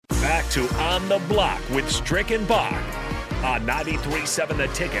back to On the Block with Strick and Bach on 93.7 The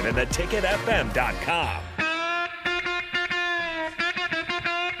Ticket and theticketfm.com.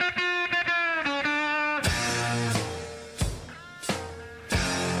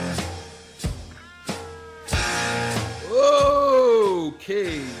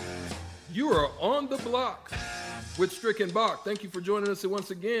 Okay, you are on the block with Strick and Bach. Thank you for joining us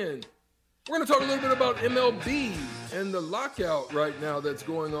once again. We're going to talk a little bit about MLB and the lockout right now that's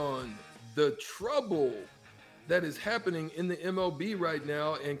going on, the trouble that is happening in the MLB right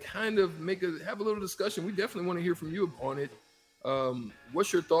now, and kind of have a little discussion. We definitely want to hear from you on it.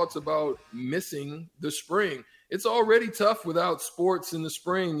 What's your thoughts about missing the spring? It's already tough without sports in the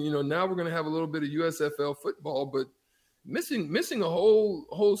spring. You know, now we're going to have a little bit of USFL football, but missing a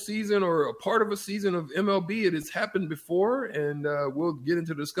whole season or a part of a season of MLB, it has happened before, and we'll get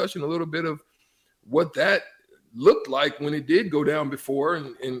into the discussion a little bit of what that looked like when it did go down before,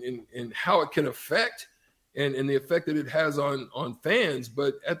 and how it can affect and the effect that it has on fans.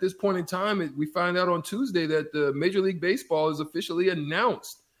 But at this point in time, we find out on Tuesday that the Major League Baseball has officially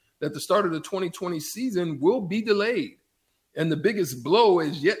announced that the start of the 2020 season will be delayed. And the biggest blow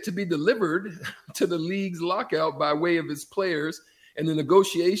is yet to be delivered to the league's lockout by way of its players. And the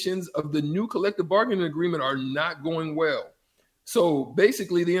negotiations of the new collective bargaining agreement are not going well. So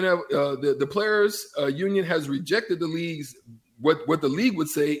basically, the players union has rejected the league's, what the league would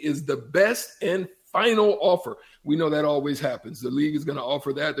say is the best and final offer. We know that always happens. The league is going to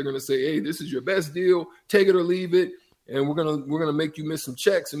offer that. They're going to say, hey, this is your best deal. Take it or leave it. And we're going to make you miss some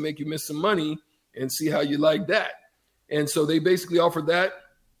checks and make you miss some money and see how you like that. And so they basically offered that.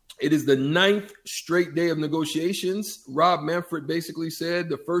 It is the 9th straight day of negotiations. Rob Manfred basically said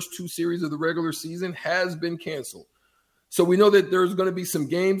the first 2 series of the regular season has been canceled. So we know that there's going to be some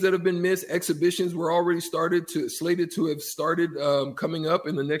games that have been missed. Exhibitions were already slated to have started coming up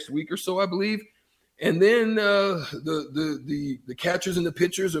in the next week or so, I believe. And then the catchers and the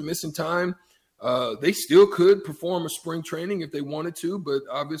pitchers are missing time. They still could perform a spring training if they wanted to, but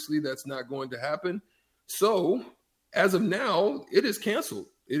obviously that's not going to happen. So as of now, it is canceled.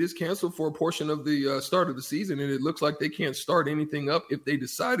 It is canceled for a portion of the start of the season, and it looks like they can't start anything up if they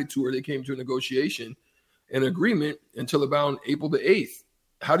decided to, or they came to a negotiation, an agreement, until about April the 8th.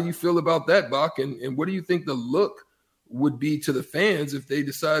 How do you feel about that, Bach? And what do you think the look would be to the fans if they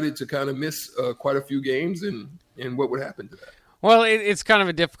decided to kind of miss quite a few games, and what would happen to that? Well, it's kind of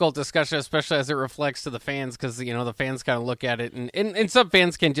a difficult discussion, especially as it reflects to the fans, because, you know, the fans kind of look at it, and some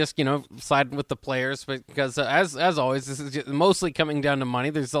fans can just, you know, side with the players, but because as always, this is just mostly coming down to money.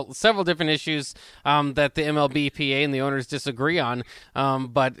 There's several different issues that the MLBPA and the owners disagree on,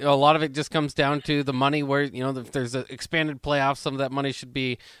 but a lot of it just comes down to the money, where, you know, if there's an expanded playoffs, some of that money should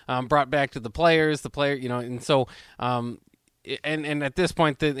be brought back to the players, you know, and so And at this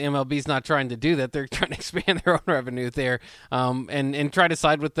point, the MLB's not trying to do that. They're trying to expand their own revenue there, and try to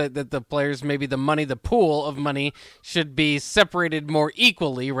side with the players. Maybe the money, the pool of money, should be separated more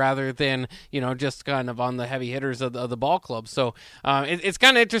equally rather than, you know, just kind of on the heavy hitters of the ball club. So it's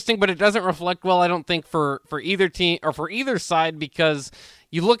kind of interesting, but it doesn't reflect well, I don't think, for either team or for either side, because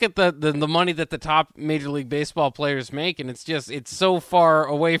you look at the money that the top Major League Baseball players make, and it's so far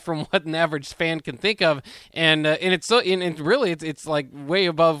away from what an average fan can think of, and it's so really it's like way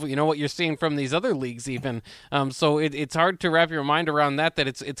above, you know, what you're seeing from these other leagues even. So it's hard to wrap your mind around that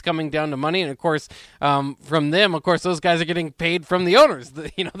it's coming down to money, and of course from them, of course, those guys are getting paid from the owners,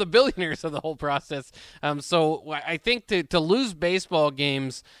 the billionaires of the whole process. So I think to lose baseball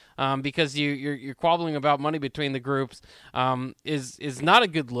games, because you're quabbling about money between the groups, is not a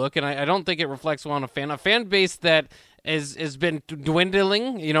good look, and I don't think it reflects well on a fan base that has been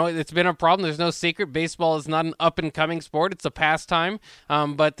dwindling. You know, it's been a problem. There's no secret. Baseball is not an up-and-coming sport. It's a pastime,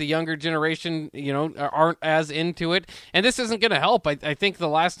 but the younger generation, you know, aren't as into it, and this isn't going to help. I think the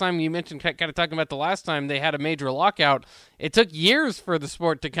last time you mentioned, kind of talking about the last time they had a major lockout, it took years for the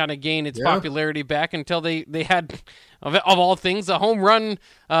sport to kind of gain its popularity back until they had, of all things, a home run.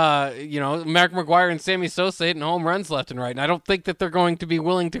 Mark McGwire and Sammy Sosa hitting home runs left and right. And I don't think that they're going to be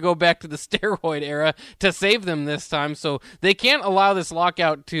willing to go back to the steroid era to save them this time. So they can't allow this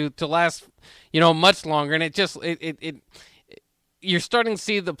lockout to last, you know, much longer. And you're starting to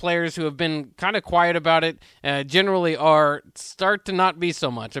see the players who have been kind of quiet about it generally start to not be so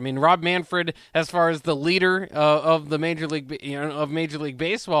much. I mean, Rob Manfred, as far as the leader of the Major League, of Major League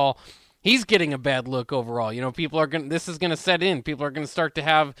Baseball, he's getting a bad look overall. You know, this is going to set in. People are going to start to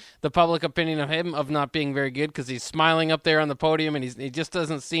have the public opinion of him of not being very good because he's smiling up there on the podium, and he just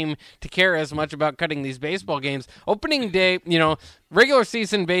doesn't seem to care as much about cutting these baseball games. Opening day, you know, regular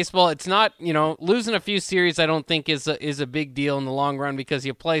season baseball, it's not, losing a few series I don't think is a big deal in the long run because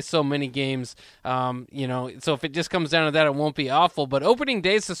you play so many games, so if it just comes down to that, it won't be awful. But opening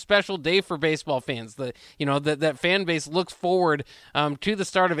day is a special day for baseball fans. That fan base looks forward to the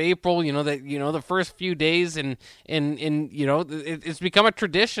start of April, the first few days, and it's become a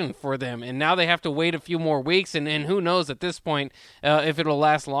tradition for them. And now they have to wait a few more weeks, and who knows at this point if it'll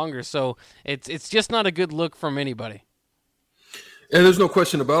last longer. So it's just not a good look from anybody. And there's no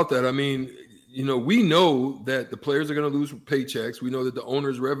question about that. I mean, we know that the players are going to lose paychecks. We know that the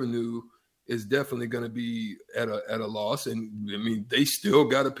owner's revenue is definitely going to be at a loss. And I mean, they still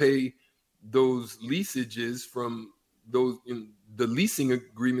got to pay those leasages from those the leasing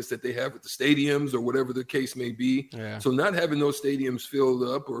agreements that they have with the stadiums or whatever the case may be. Yeah. So not having those stadiums filled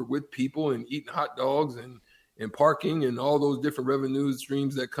up or with people and eating hot dogs and parking and all those different revenue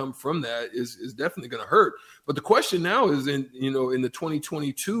streams that come from that is definitely going to hurt. But the question now is in the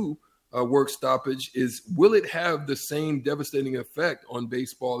 2022 work stoppage is, will it have the same devastating effect on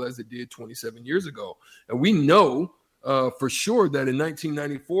baseball as it did 27 years ago? And we know for sure that in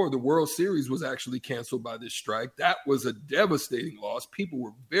 1994, the World Series was actually canceled by this strike. That was a devastating loss. People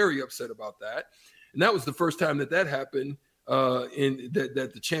were very upset about that. And that was the first time that happened.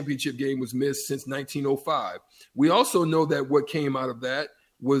 That the championship game was missed since 1905. We also know that what came out of that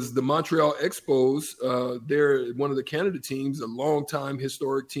was the Montreal Expos. They're one of the Canada teams, a longtime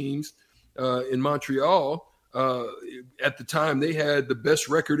historic teams in Montreal. At the time, they had the best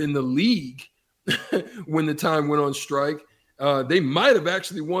record in the league when the time went on strike. They might have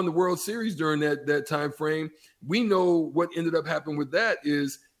actually won the World Series during that time frame. We know what ended up happening with that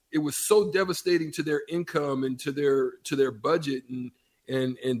is it was so devastating to their income and to their budget, and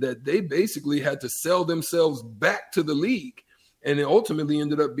that they basically had to sell themselves back to the league, and it ultimately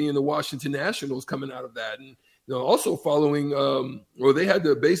ended up being the Washington Nationals coming out of that, and also following, they had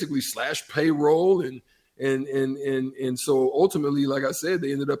to basically slash payroll, and so ultimately, like I said,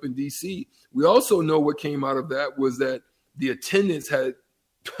 they ended up in D.C. We also know what came out of that was that the attendance had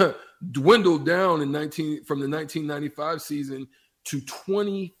dwindled down from the 1995 season to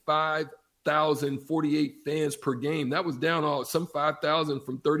 25,048 fans per game. That was down some 5,000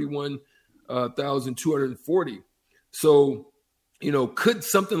 from 31,240. So, could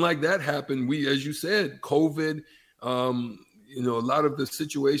something like that happen? As you said, COVID, a lot of the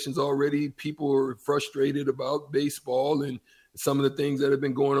situations already, people are frustrated about baseball and some of the things that have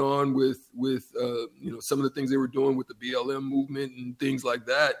been going on with some of the things they were doing with the BLM movement and things like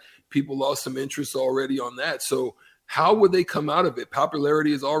that. People lost some interest already on that. So, how would they come out of it?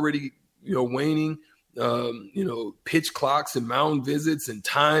 Popularity is already, waning, pitch clocks and mound visits and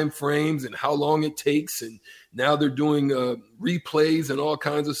time frames and how long it takes. And now they're doing replays and all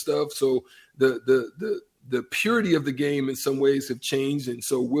kinds of stuff. So the purity of the game in some ways have changed. And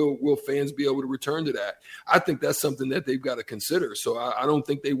so will fans be able to return to that? I think that's something that they've got to consider. So I don't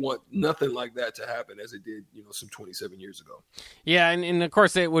think they want nothing like that to happen as it did, some 27 years ago. Yeah. And of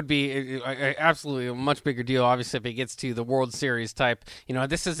course it would be absolutely a much bigger deal. Obviously, if it gets to the World Series type,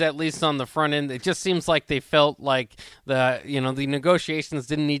 this is at least on the front end. It just seems like they felt like the negotiations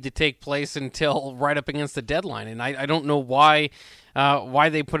didn't need to take place until right up against the deadline. And I don't know why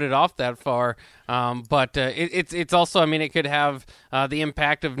they put it off that far. But it's also, it could have the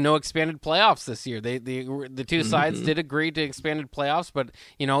impact of no expanded playoffs this year. The two sides did agree to expanded playoffs, but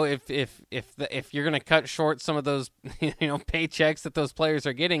if you're going to cut short some of those paychecks that those players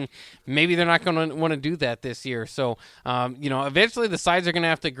are getting, maybe they're not going to want to do that this year. So eventually the sides are going to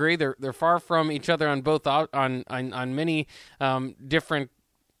have to agree. They're far from each other on both on many different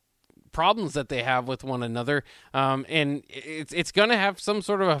problems that they have with one another, and it's going to have some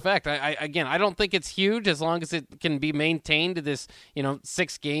sort of effect. I don't think it's huge as long as it can be maintained to this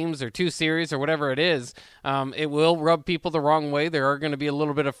 6 games or 2 series or whatever it is. It will rub people the wrong way. There are going to be a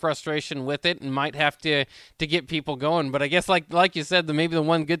little bit of frustration with it and might have to get people going. But I guess like you said, maybe the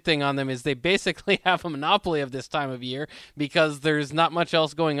one good thing on them is they basically have a monopoly of this time of year because there's not much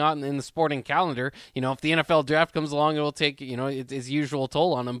else going on in the sporting calendar. If the NFL draft comes along, it will take its usual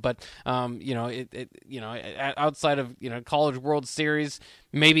toll on them, but outside of College World Series,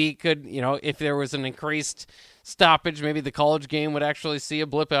 maybe it could, if there was an increased stoppage, maybe the college game would actually see a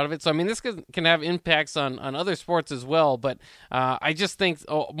blip out of it. So, this can have impacts on other sports as well. But I just think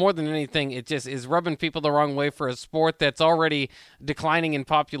more than anything, it just is rubbing people the wrong way for a sport that's already declining in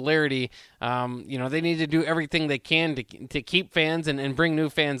popularity. They need to do everything they can to keep fans and bring new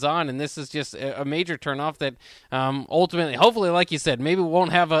fans on. And this is just a major turnoff that ultimately, hopefully, like you said, maybe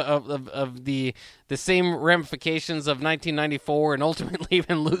won't have of the same ramifications of 1994 and ultimately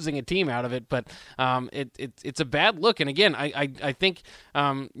even losing a team out of it. But it's a bad look. And again, I think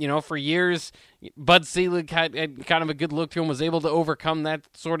for years Bud Selig had kind of a good look to him, was able to overcome that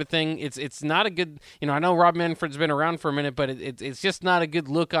sort of thing. It's not a good, I know Rob Manfred's been around for a minute, but it's just not a good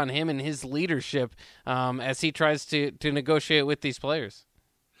look on him and his leadership as he tries to negotiate with these players.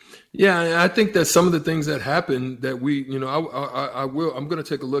 Yeah, I think that some of the things that happened that I'm going to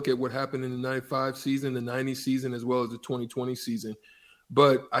take a look at what happened in the 95 season, the 90 season, as well as the 2020 season.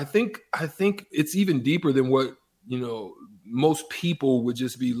 But I think it's even deeper than what, most people would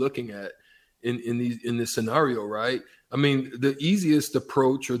just be looking at in this scenario, right? I mean, the easiest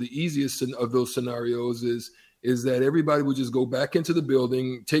approach or the easiest of those scenarios is that everybody would just go back into the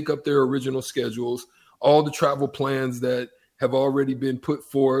building, take up their original schedules, all the travel plans that have already been put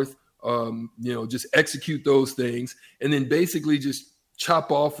forth, just execute those things, and then basically just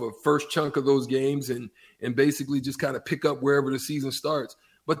chop off a first chunk of those games and basically just kind of pick up wherever the season starts.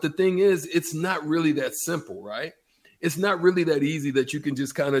 But the thing is, it's not really that simple, right? It's not really that easy that you can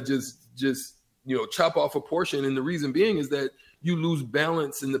just kind of just chop off a portion. And the reason being is that you lose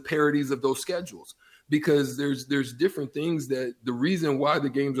balance in the parities of those schedules, because there's different things that the reason why the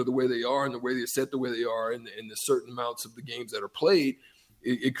games are the way they are and the way they're set the way they are and the certain amounts of the games that are played,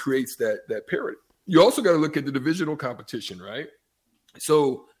 it creates that parity. You also got to look at the divisional competition, right?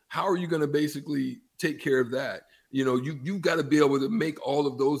 So how are you going to basically take care of that? You've got to be able to make all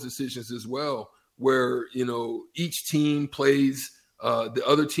of those decisions as well, where, each team plays the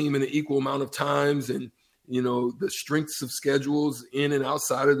other team in an equal amount of times, and, the strengths of schedules in and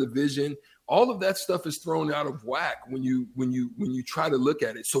outside of the division. All of that stuff is thrown out of whack when you try to look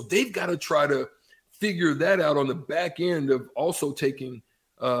at it. So they've got to try to figure that out on the back end of also taking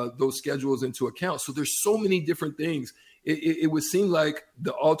those schedules into account. So there's so many different things. It would seem like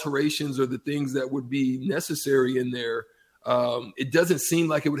the alterations or the things that would be necessary in there, it doesn't seem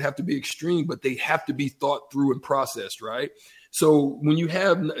like it would have to be extreme, but they have to be thought through and processed, right? So when you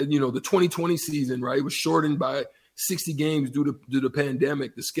have, the 2020 season, right, it was shortened by 60 games due to the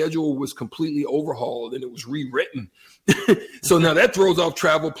pandemic. The schedule was completely overhauled and it was rewritten. So now that throws off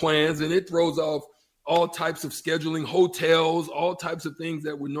travel plans, and it throws off all types of scheduling, hotels, all types of things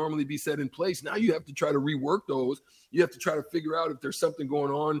that would normally be set in place. Now you have to try to rework those. You have to try to figure out if there's something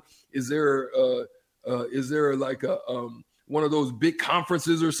going on. Is there like one of those big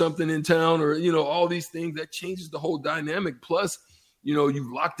conferences or something in town, or, all these things that changes the whole dynamic. Plus,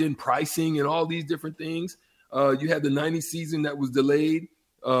 you've locked in pricing and all these different things. You had the 90 season that was delayed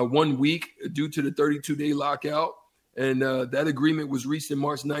 1 week due to the 32-day lockout. And that agreement was reached in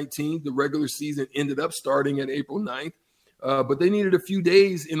March 19th. The regular season ended up starting at April 9th. But they needed a few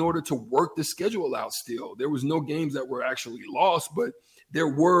days in order to work the schedule out still. There was no games that were actually lost, but there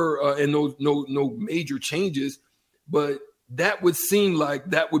were and no major changes. But that would seem like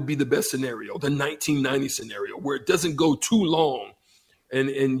that would be the best scenario, the 1990 scenario, where it doesn't go too long.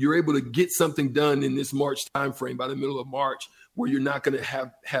 And you're able to get something done in this March timeframe, by the middle of March, where you're not going to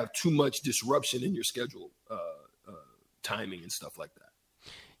have too much disruption in your schedule timing and stuff like that.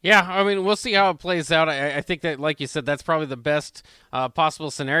 Yeah, I mean, we'll see how it plays out. I think that, like you said, that's probably the best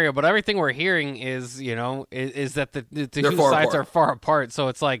possible scenario. But everything we're hearing is that the two sides are far apart. So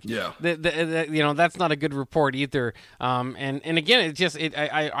it's like, that's not a good report either. And again,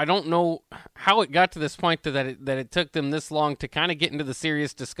 I don't know how it got to this point that it took them this long to kind of get into the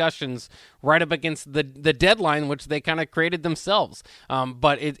serious discussions right up against the deadline, which they kind of created themselves.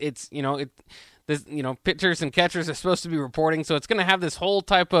 But pitchers and catchers are supposed to be reporting, so it's going to have this whole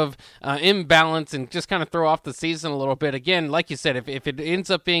type of imbalance and just kind of throw off the season a little bit. Again, like you said, if it ends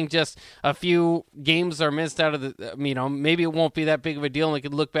up being just a few games are missed out of the, maybe it won't be that big of a deal, and we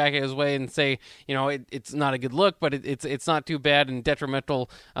could look back at his way and say, it's not a good look, but it's not too bad and detrimental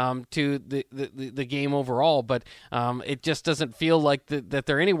to the game overall. But it just doesn't feel like that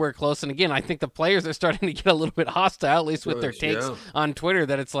they're anywhere close. And again, I think the players are starting to get a little bit hostile, at least with their takes on Twitter,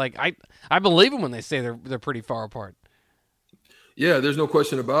 that it's like, I believe them when they say they're pretty far apart. Yeah, there's no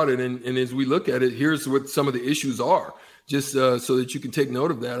question about it. And as we look at it, here's what some of the issues are, just so that you can take note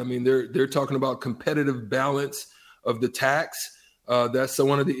of that. I mean, they're talking about competitive balance of the tax. That's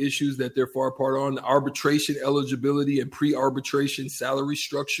one of the issues that they're far apart on. Arbitration eligibility and pre-arbitration salary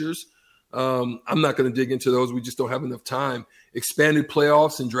structures. I'm not going to dig into those. We just don't have enough time. Expanded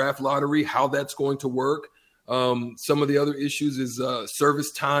playoffs and draft lottery, how that's going to work. Some of the other issues is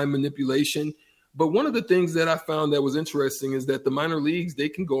service time manipulation. But one of the things that I found that was interesting is that the minor leagues, they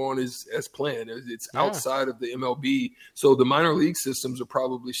can go on as planned. It's outside of the MLB. So the minor league systems are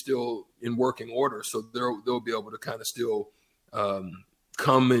probably still in working order. So they'll be able to kind of still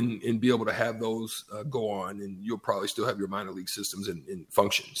come and be able to have those go on, and you'll probably still have your minor league systems in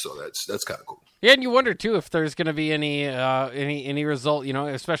function. So that's kind of cool. Yeah, and you wonder too if there's going to be any result,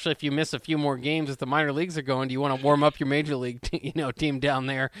 especially if you miss a few more games as the minor leagues are going. Do you want to warm up your major league team down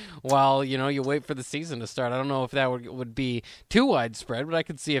there while you wait for the season to start? I don't know if that would be too widespread, but I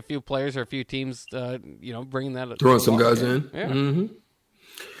could see a few players or a few teams bringing that, throwing some guys in. Yeah. Mm-hmm.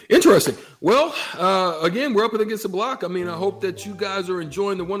 Interesting. Well, again, we're up against the block. I mean, I hope that you guys are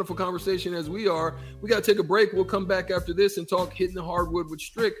enjoying the wonderful conversation as we are. We got to take a break. We'll come back after this and talk hitting the hardwood with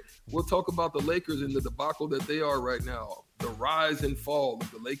Strick. We'll talk about the Lakers and the debacle that they are right now, the rise and fall of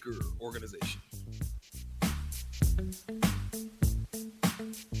the Laker organization.